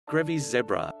Grévy's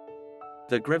zebra.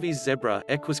 The Grévy's zebra,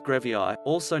 Equus grevyi,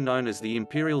 also known as the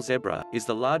Imperial zebra, is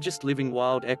the largest living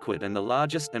wild equid and the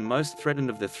largest and most threatened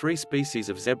of the three species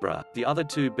of zebra, the other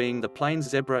two being the plains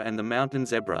zebra and the mountain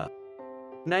zebra.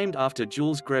 Named after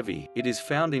Jules Grévy, it is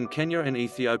found in Kenya and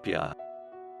Ethiopia.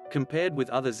 Compared with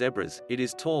other zebras, it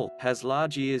is tall, has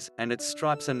large ears, and its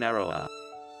stripes are narrower.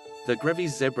 The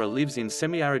Grévy's zebra lives in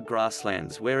semi-arid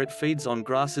grasslands where it feeds on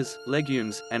grasses,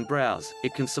 legumes, and browse.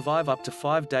 It can survive up to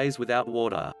 5 days without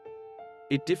water.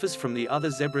 It differs from the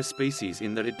other zebra species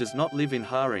in that it does not live in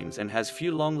harems and has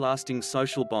few long-lasting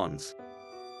social bonds.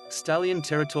 Stallion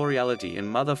territoriality and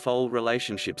mother-foal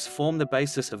relationships form the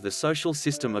basis of the social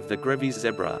system of the Grévy's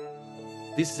zebra.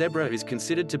 This zebra is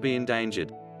considered to be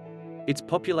endangered. Its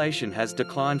population has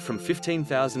declined from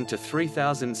 15,000 to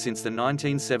 3,000 since the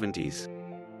 1970s.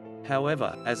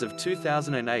 However, as of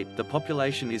 2008, the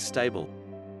population is stable.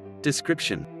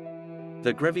 Description: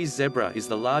 the Grévy's zebra is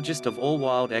the largest of all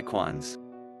wild equines.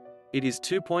 It is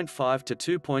 2.5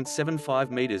 to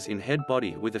 2.75 meters in head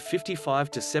body with a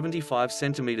 55 to 75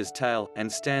 centimeters tail, and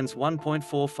stands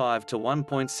 1.45 to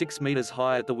 1.6 meters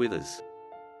high at the withers.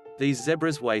 These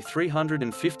zebras weigh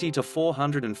 350 to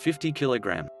 450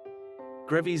 kilograms.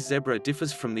 Grévy's zebra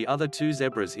differs from the other two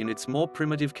zebras in its more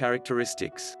primitive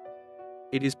characteristics.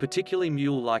 It is particularly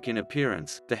mule-like in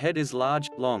appearance. The head is large,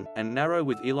 long, and narrow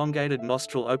with elongated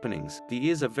nostril openings. The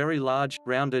ears are very large,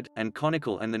 rounded, and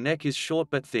conical, and the neck is short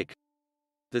but thick.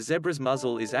 The zebra's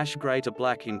muzzle is ash-gray to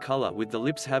black in color with the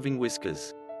lips having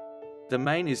whiskers. The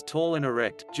mane is tall and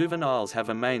erect. Juveniles have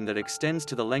a mane that extends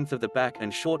to the length of the back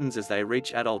and shortens as they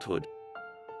reach adulthood.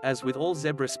 As with all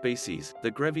zebra species,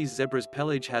 the Grévy's zebra's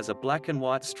pelage has a black and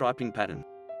white striping pattern.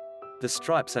 The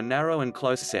stripes are narrow and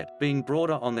close-set, being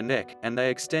broader on the neck, and they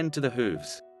extend to the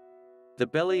hooves. The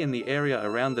belly and the area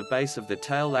around the base of the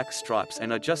tail lack stripes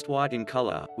and are just white in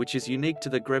color, which is unique to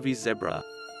the Grévy's zebra.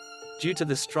 Due to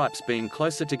the stripes being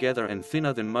closer together and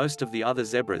thinner than most of the other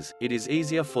zebras, it is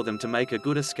easier for them to make a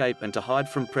good escape and to hide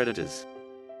from predators.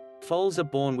 Foals are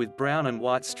born with brown and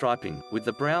white striping, with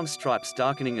the brown stripes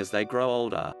darkening as they grow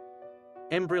older.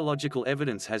 Embryological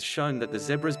evidence has shown that the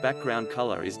zebra's background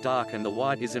color is dark and the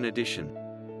white is an addition.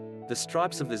 The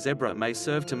stripes of the zebra may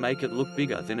serve to make it look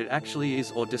bigger than it actually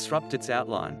is or disrupt its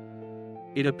outline.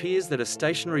 It appears that a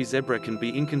stationary zebra can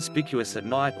be inconspicuous at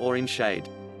night or in shade.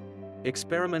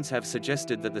 Experiments have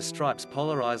suggested that the stripes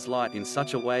polarize light in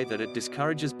such a way that it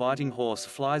discourages biting horse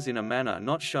flies in a manner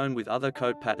not shown with other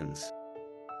coat patterns.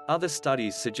 Other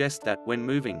studies suggest that, when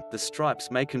moving, the stripes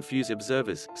may confuse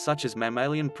observers, such as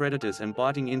mammalian predators and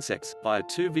biting insects, via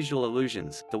two visual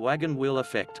illusions: the wagon wheel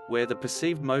effect, where the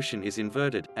perceived motion is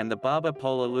inverted, and the barber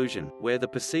pole illusion, where the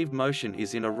perceived motion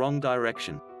is in a wrong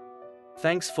direction.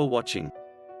 Thanks for watching.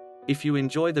 If you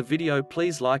enjoy the video,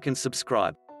 please like and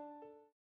subscribe.